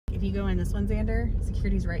if you go in this one, Xander,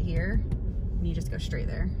 security's right here, and you just go straight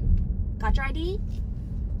there. Got your ID?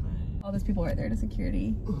 All those people right there to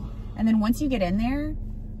security. And then once you get in there,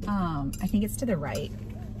 I think it's to the right.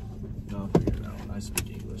 No, I'll figure it out. I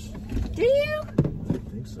speak English. Do you? I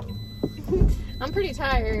think so. I'm pretty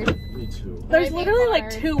tired. Me too. There's literally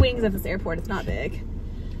like 2 wings of this airport. It's not big.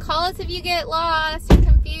 Call us if you get lost or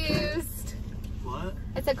confused. What?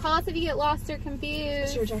 I said call us if you get lost or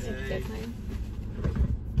confused. Sure, Jesse. Hey.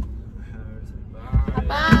 Bye.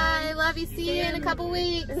 Bye. Love you. See you in a couple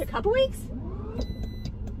weeks. Is it a couple weeks?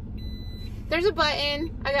 There's a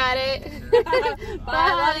button. I got it.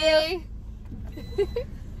 Bye. Love you.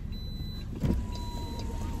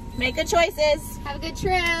 Make good choices. Have a good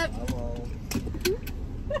trip.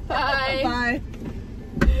 Hello. Bye. Bye.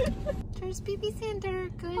 There's BB Sander.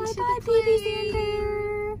 Going Bye to bye, the baby plane.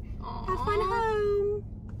 Sander. Have fun home.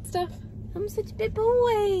 Stuff. I'm such a big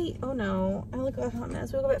boy. Oh no, I look like a hot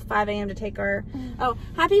mess. We woke up at 5 a.m. to take our, oh,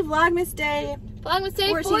 happy Vlogmas Day. Vlogmas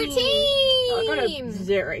Day 14. Oh, I gotta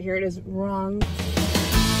zit it right here. It is wrong.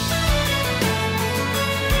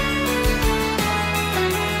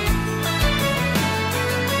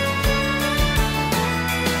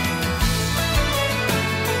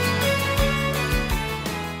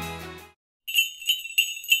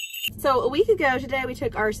 So a week ago today, we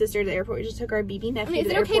took our sister to the airport. We just took our BB nephew Is to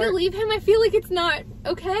the it okay airport. to leave him? I feel like it's not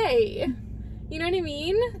okay. You know what I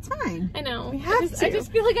mean? It's fine. I know. We have to. I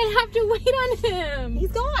just feel like I have to wait on him.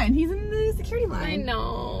 He's gone. He's in the security line. I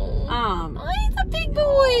know. Oh, He's a big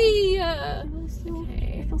boy. I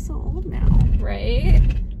Okay. feel so old now. Right?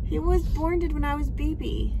 He was born when I was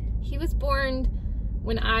baby. He was born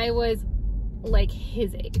when I was like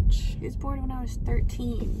his age. He was born when I was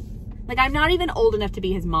 13. Like, I'm not even old enough to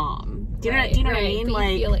be his mom. Do you know what I mean? But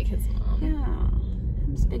Like, you feel like his mom. yeah,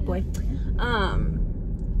 I'm just a big boy.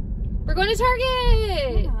 We're going to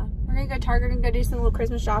Target. Yeah, we're gonna go to Target. We're gonna go do some little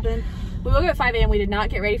Christmas shopping. We woke up at 5 a.m. We did not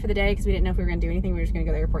get ready for the day because we didn't know if we were gonna do anything. We were just gonna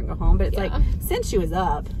go to the airport and go home. But it's like, since she was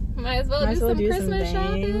up, might as well do some Christmas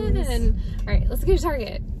shopping. things. And all right, let's go to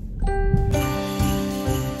Target.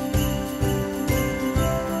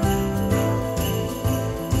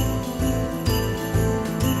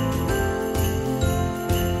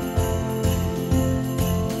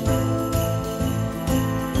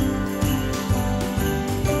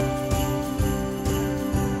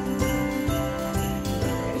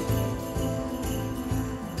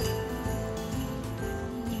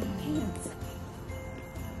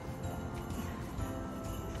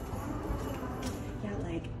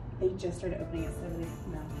 They just started opening it, so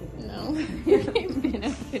they No, you've been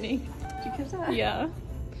opening. Did you catch that? Yeah.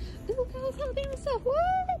 Ooh, guys, TeeAndEss.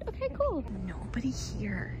 What? Okay, cool. Nobody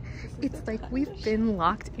here. It's like we've been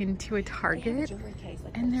locked into a Target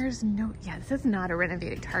and there's no, yeah, this is not a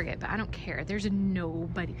renovated Target, but I don't care. There's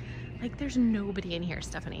nobody, like there's nobody in here,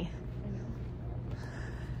 Stephanie.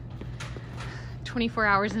 24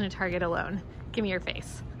 hours in a Target alone. Give me your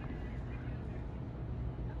face.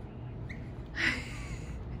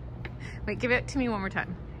 Wait, give it to me one more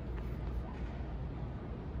time.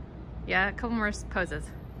 Yeah, a couple more poses.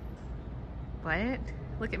 What?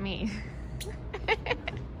 Look at me.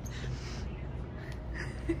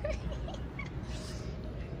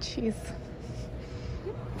 Jeez.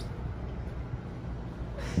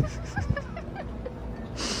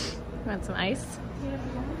 Want some ice?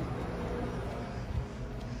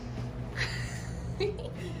 I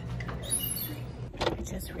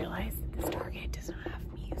just realized that this Target does not have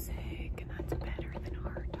music, and that's better than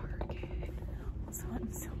our Target. Also,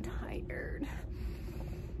 I'm so tired.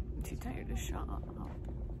 I'm too tired to shop.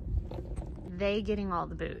 They getting all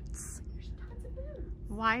the boots.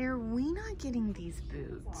 Why are we not getting these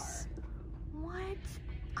boots? What?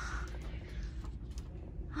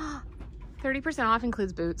 30% off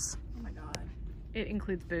includes boots. Oh my god. It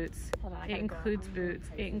includes boots. Hold on, It includes boots.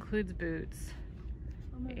 It includes boots.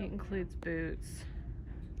 It includes boots.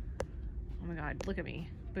 Oh my god, look at me.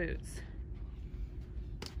 Boots.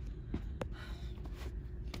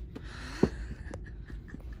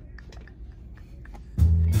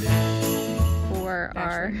 For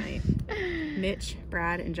our Mitch,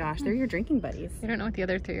 Brad, and Josh. They're your drinking buddies. I don't know what the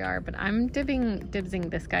other three are, but I'm dibsing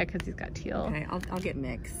this guy because he's got teal. Okay, I'll get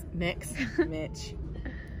Mitch. Mitch.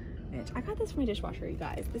 I got this from my dishwasher, you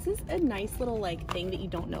guys. This is a nice little like thing that you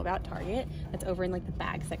don't know about Target. That's over in like the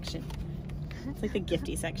bag section. It's like the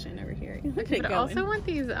gifty section over here. Look at it But I going. also want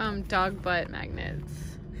these dog butt magnets.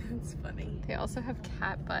 That's funny. They also have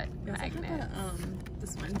cat butt They also have magnets.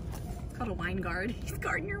 this one. It's called a wine guard. He's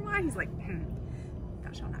guarding your wine. He's like,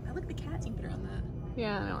 gosh, I like the cats. You can put her on that.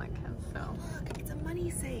 Yeah, I don't like cats, so. Look, it's a money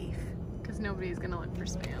safe. Because nobody's gonna look for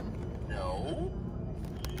spam. No.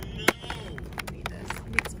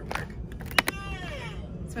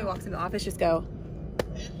 Somebody walks into the office, just go.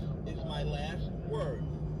 This is my last word.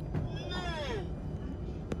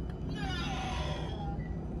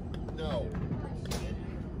 No.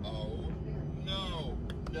 Oh, no.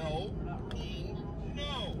 No.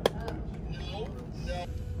 No. No. No.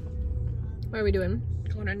 What are we doing?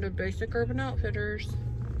 Going into Basic Urban Outfitters.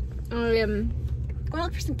 Oh, Going to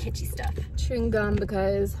look for some kitschy stuff. chewing gum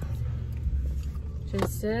because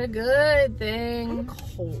just a good thing. I'm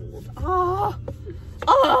cold. Oh.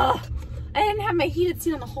 Oh. I didn't have my heated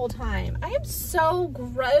seat on the whole time. I am so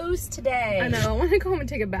gross today. I know. I want to go home and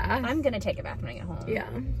take a bath. I'm going to take a bath when I get home. Yeah.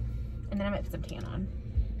 And then I might put some tan on.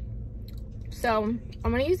 So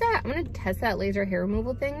I'm gonna use that. I'm gonna test that laser hair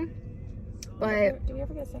removal thing, but Do we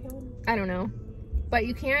ever get a second one? I don't know. But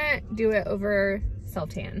you can't do it over self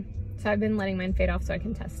tan. So I've been letting mine fade off so I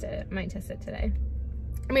can test it. I might test it today.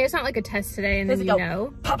 I mean, it's not like a test today and then you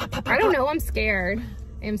know. I don't know. I'm scared.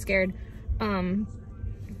 I am scared.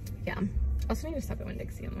 Yeah. Also need to stop at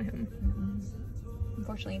Winn-Dixie on my home.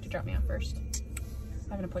 Unfortunately, you have to drop me off first.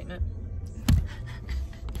 I have an appointment.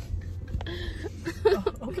 Oh,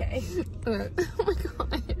 okay. Oh my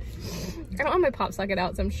god. I don't have my pop socket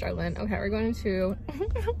out, so I'm struggling. Okay, we're going to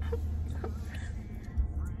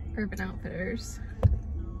Urban Outfitters.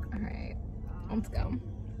 Alright, let's go.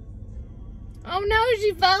 Oh no,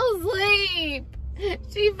 she fell asleep!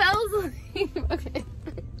 She fell asleep! Okay.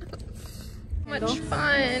 Much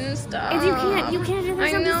fun stuff. And you can't do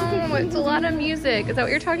this. I know, it's a lot of music. Is that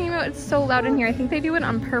what you're talking about? It's so loud in here. I think they do it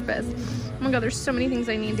on purpose. Oh my god, there's so many things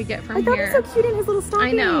I need to get from here. I thought it was so cute in his little stocking.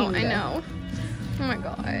 I know, I know. Oh my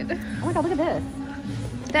god. Oh my god, look at this.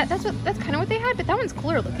 That's kind of what they had, but that one's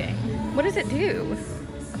cooler looking. What does it do?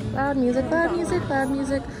 Loud music, loud music, loud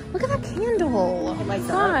music. Look at that candle. Oh my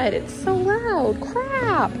god, it's so loud.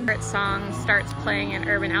 Crap. Favorite song starts playing in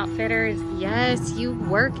Urban Outfitters. Yes, you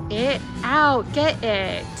work it out. Get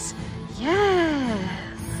it. Yes.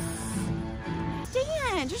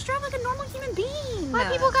 Dan, just drive like a normal human being. Why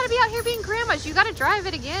people gotta be out here being grandmas? You gotta drive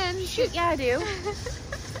it again. Shoot, yeah, I do.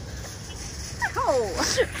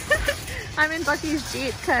 Oh. I'm in Bucky's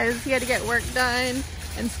Jeep because he had to get work done,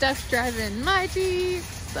 and Steph's driving my Jeep.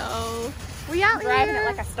 So we out Driving here it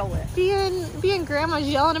like I stole it. being grandmas,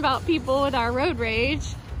 yelling about people with our road rage.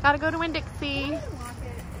 Gotta go to Winn-Dixie.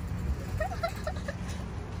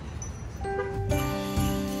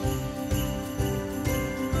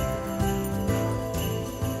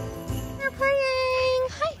 They're playing.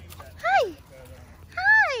 Hi, hi,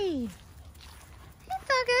 hi. Hey,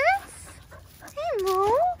 Douglas. Hey,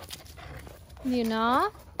 Mo. You know?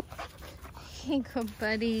 Hey, good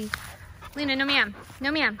buddy. Lena, no ma'am.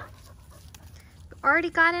 No ma'am. You already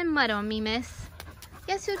got in mud on me, miss.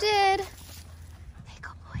 Yes, you did. Hey,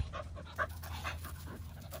 good boy.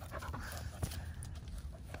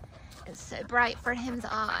 It's so bright for him's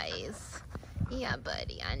eyes. Yeah,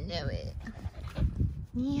 buddy, I know it.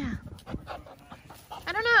 Yeah.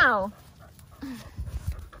 I don't know.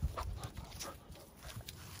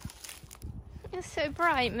 It's so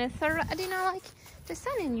bright, miss. I do not like the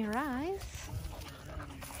sun in your eyes.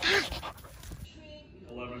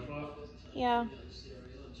 11 o'clock? Yeah.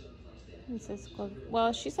 It says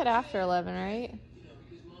well, she said after 11, right?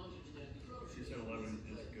 She said 11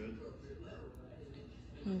 is good.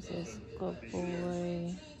 Who's this good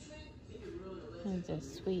boy? Who's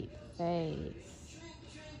this sweet face?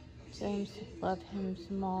 James love him's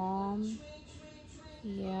mom.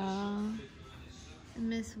 Yeah.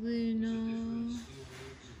 Miss Luna.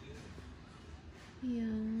 Yeah.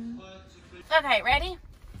 Okay, ready?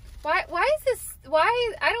 Why is this?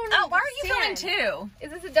 I don't know. Oh, why are you filming too?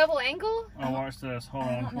 Is this a double angle? Oh, watch this. Hold on.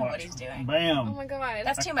 I don't know watch. what he's doing. Bam. Oh my god.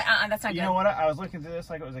 That's too much. That's not good. You know what? I was looking through this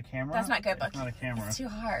like it was a camera. That's not good, It's Bucky. not a camera. It's too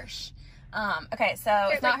harsh. Okay, so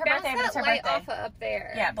it's not her birthday, but it's her light birthday. off of up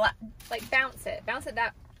there. Yeah, like bounce it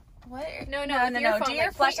that. What? No. No. with your phone, Do your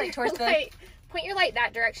like, flashlight towards the. Point your light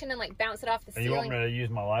that direction and like bounce it off the You want ceiling. me to use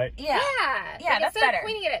my light? Yeah. Yeah, Yeah, that's instead of better.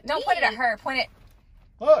 Pointing it at Don't me. point it at her. Point it.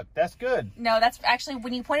 Look, that's good. No, that's actually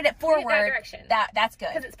when you pointed it forward. Point it that direction. That's good.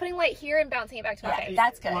 Because it's putting light here and bouncing it back to my Yeah, face.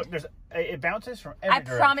 that's good. Look, it bounces from every I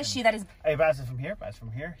direction. promise you that is. It bounces from here, bounces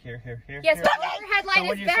from here, here. Yes, here. but overhead light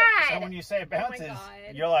when is you bad. Say, so when you say it bounces, God.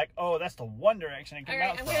 you're like, oh, that's the one direction it can All right,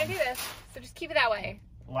 bounce I'm from. gonna do this. So just keep it that way.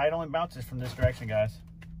 Light only bounces from this direction, guys.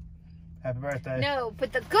 Happy birthday. No,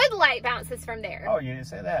 but the good light bounces from there. Oh, you didn't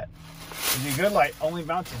say that. The good light only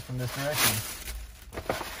bounces from this direction.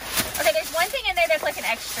 Okay, there's one thing in there that's like an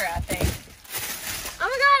extra thing. Oh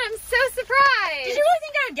my god, I'm so surprised. Did you really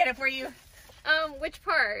think I would get it for you? Which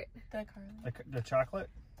part? The Carly. The chocolate?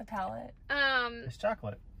 The palette. It's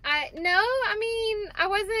chocolate. No, I mean, I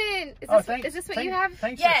wasn't. Is this what you have?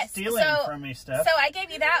 Thanks Yes, for stealing so- from me, Steph. So I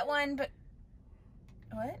gave you that one, but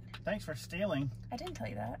what? Thanks for stealing. I didn't tell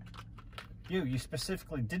you that. You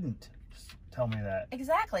specifically didn't tell me that.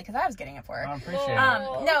 Exactly, because I was getting it for her. I appreciate it.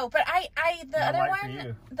 No, but the No other light for one,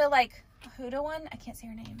 you. the like Huda one, I can't say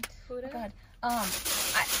her name. Huda? Oh, God.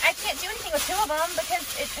 I can't do anything with two of them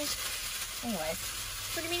because anyways.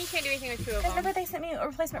 What do you mean you can't do anything with two of Because them? remember they sent me a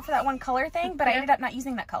replacement for that one color thing, but I ended up not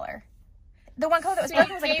using that color. The one color that was So broken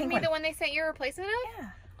you was like a gave pink me one. the one they sent you a replacement of? Yeah.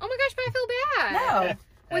 Oh my gosh, but I feel bad.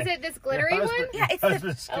 No. Was it this glittery Your one? husband- Yeah, it's your the-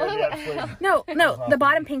 husband scared you absolutely. No, the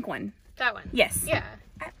bottom pink one. That one. Yes. Yeah.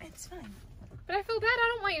 It's fine. But I feel bad. I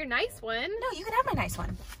don't want your nice one. No, you can have my nice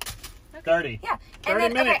one. 30. Yeah. 30 And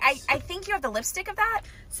then, minutes. okay, I think you have the lipstick of that.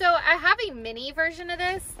 So I have a mini version of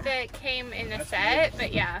this that came in a set,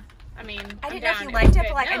 but yeah. I mean, I I'm didn't know if down. you liked it, Good.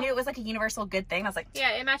 but like I No. knew it was like a universal good thing. I was like,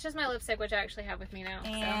 Yeah, it matches my lipstick, which I actually have with me now. So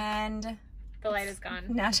and the light is gone.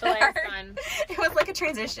 now The light is gone. it was like a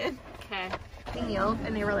transition. Okay. They yelled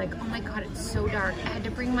and they were like, oh my god, it's so dark. I had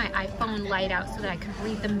to bring my iPhone light out so that I could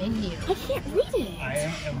read the menu. I can't read it. I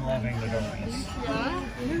am loving the darkness. Yeah?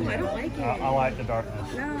 No, I don't like it. I like the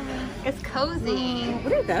darkness. No. It's cozy.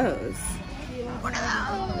 What are those? What are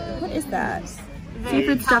those? What is that?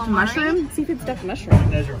 Seafood stuffed mushroom? Seafood stuffed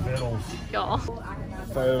mushroom. Those are vittles. Y'all.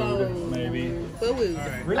 Food, maybe.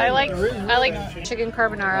 I like chicken I've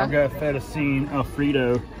carbonara. got fettuccine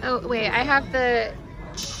Alfredo. Oh wait, I have the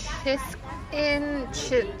chicken I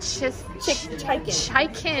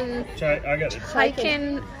got the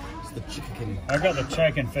chicken I got the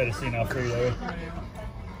chicken fettuccine Alfredo.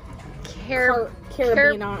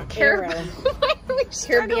 Carabinaro.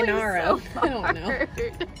 Carabinaro. I don't know.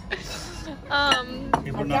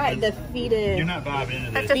 People Got the You're not vibing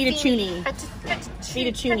into this. fettuccine.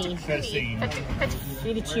 Fettuccine. Fettuccine.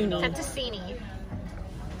 Fettuccine. Fettuccine.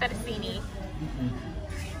 Fettuccine.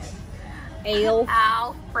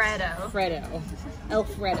 Alfredo. Alfredo.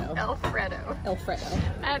 Alfredo. Alfredo. Alfredo.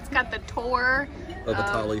 It's got the Tor. Of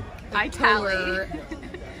Italy. Itali.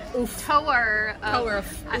 Oof. Tor.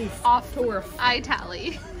 Off. Tor.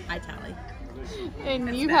 Itali. Itali.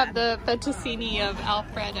 And you have the fettuccine of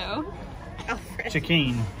Alfredo.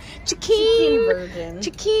 Chicken. Chicken version.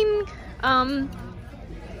 Chicken.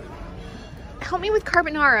 Help me with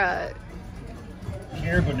carbonara.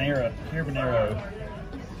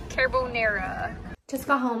 Carbonara. Just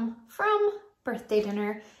got home from birthday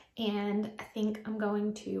dinner and I think I'm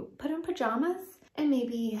going to put on pajamas and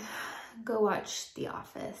maybe go watch The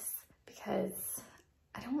Office because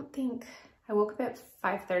I don't think I woke up at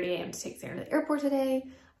 5:30 a.m. to take Sarah to the airport today.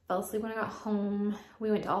 Fell asleep when I got home.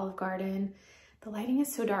 We went to Olive Garden. The lighting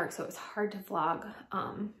is so dark, so it was hard to vlog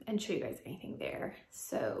and show you guys anything there.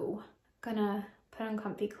 So gonna put on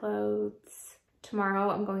comfy clothes. Tomorrow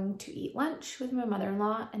I'm going to eat lunch with my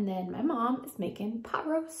mother-in-law and then my mom is making pot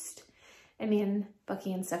roast. And me and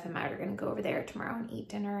Bucky and Steph and Matt are gonna go over there tomorrow and eat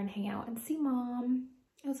dinner and hang out and see mom.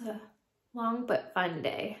 It was a long but fun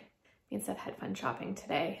day. Me and Steph had fun shopping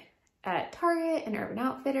today at Target and Urban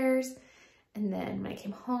Outfitters. And then when I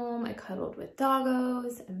came home, I cuddled with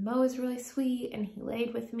doggos and Mo was really sweet and he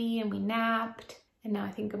laid with me and we napped. And now I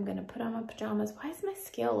think I'm gonna put on my pajamas. Why is my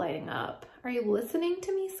scale lighting up? Are you listening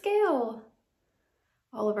to me, scale?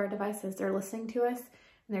 All of our devices, they're listening to us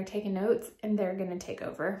and they're taking notes and they're gonna take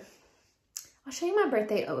over. I'll show you my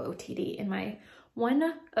birthday OOTD in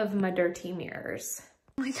one of my dirty mirrors.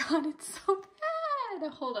 Oh my God, it's so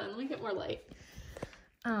bad. Hold on, let me get more light.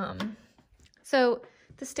 So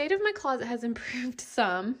the state of my closet has improved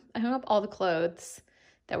some. I hung up all the clothes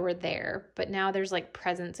that were there, but now there's like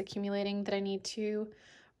presents accumulating that I need to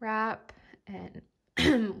wrap and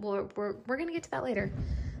we're gonna get to that later.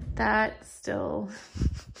 That still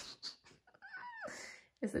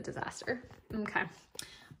is a disaster. Okay.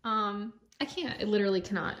 I can't, I literally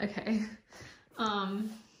cannot. Okay.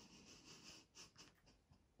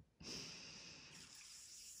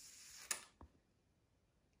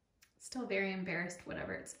 Still very embarrassed,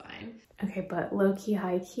 whatever, it's fine. Okay, but low-key,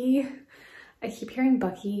 high-key, I keep hearing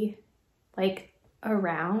Bucky like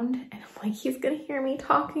around and I'm like, he's gonna hear me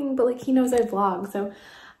talking, but like he knows I vlog, so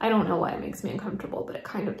I don't know why it makes me uncomfortable, but it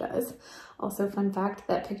kind of does. Also, fun fact,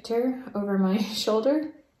 that picture over my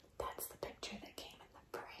shoulder, that's the picture that came in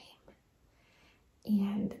the frame.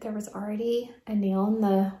 And there was already a nail in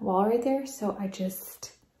the wall right there, so I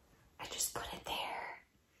just put it there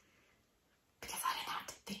because I didn't have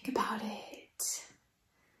to think about it.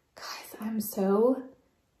 Guys, I'm so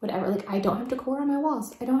whatever. Like, I don't have decor on my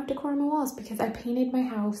walls. I don't have decor on my walls because I painted my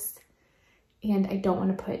house and I don't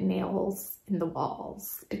want to put nails in the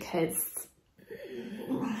walls because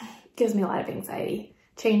it gives me a lot of anxiety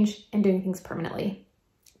change and doing things permanently.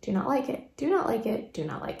 Do not like it, do not like it, do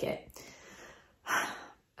not like it.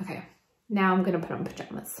 Okay, now I'm gonna put on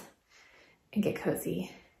pajamas and get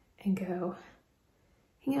cozy and go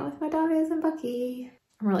hang out with my doggies and Bucky.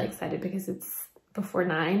 I'm really excited because it's before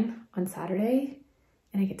 9 on Saturday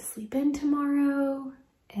and I get to sleep in tomorrow.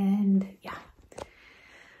 And yeah,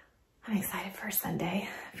 I'm excited for Sunday,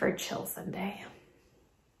 for a chill Sunday.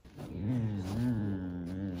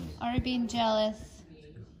 Are you being jealous?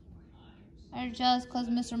 Are you jealous because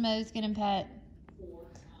Mr. Mo's getting pet?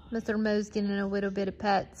 Mr. Mo's getting a little bit of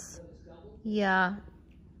pets. Yeah.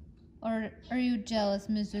 Or are you jealous,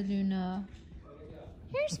 Mr. Luna?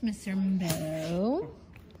 Here's Mr. Mo.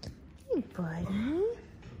 Hey, buddy.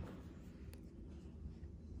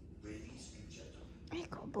 Hey,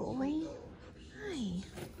 good boy. Hi.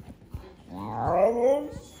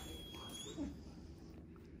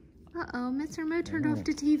 Uh-oh, Mr. Mo turned off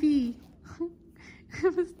the TV.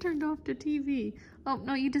 It was turned off the TV. Oh,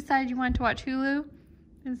 no, you decided you wanted to watch Hulu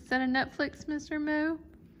instead of Netflix, Mr. Mo?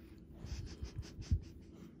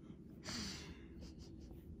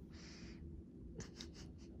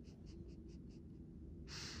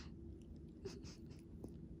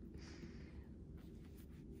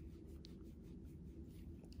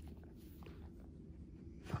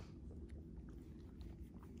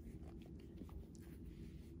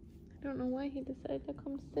 I don't know why he decided to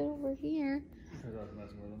come sit over here. Because I was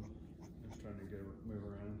messing with him. Just trying to get her move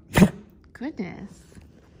around. Goodness.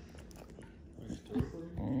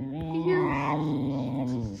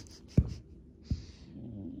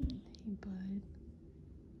 Hey, bud.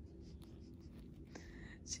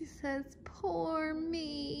 She says, poor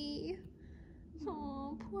me.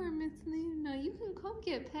 Oh, poor Miss Luna. You can come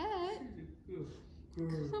get pet.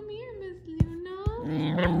 Come here, Miss Luna.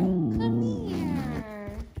 Come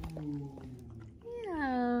here.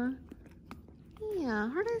 Yeah. Yeah,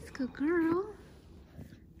 her nice good girl.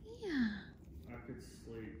 Yeah. I could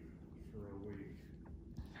sleep for a week.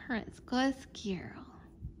 Her is good girl.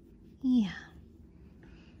 Yeah.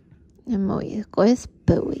 And muy good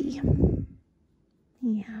boy.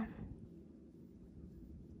 Yeah.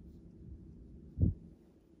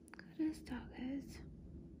 Good as dog is.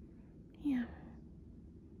 Yeah.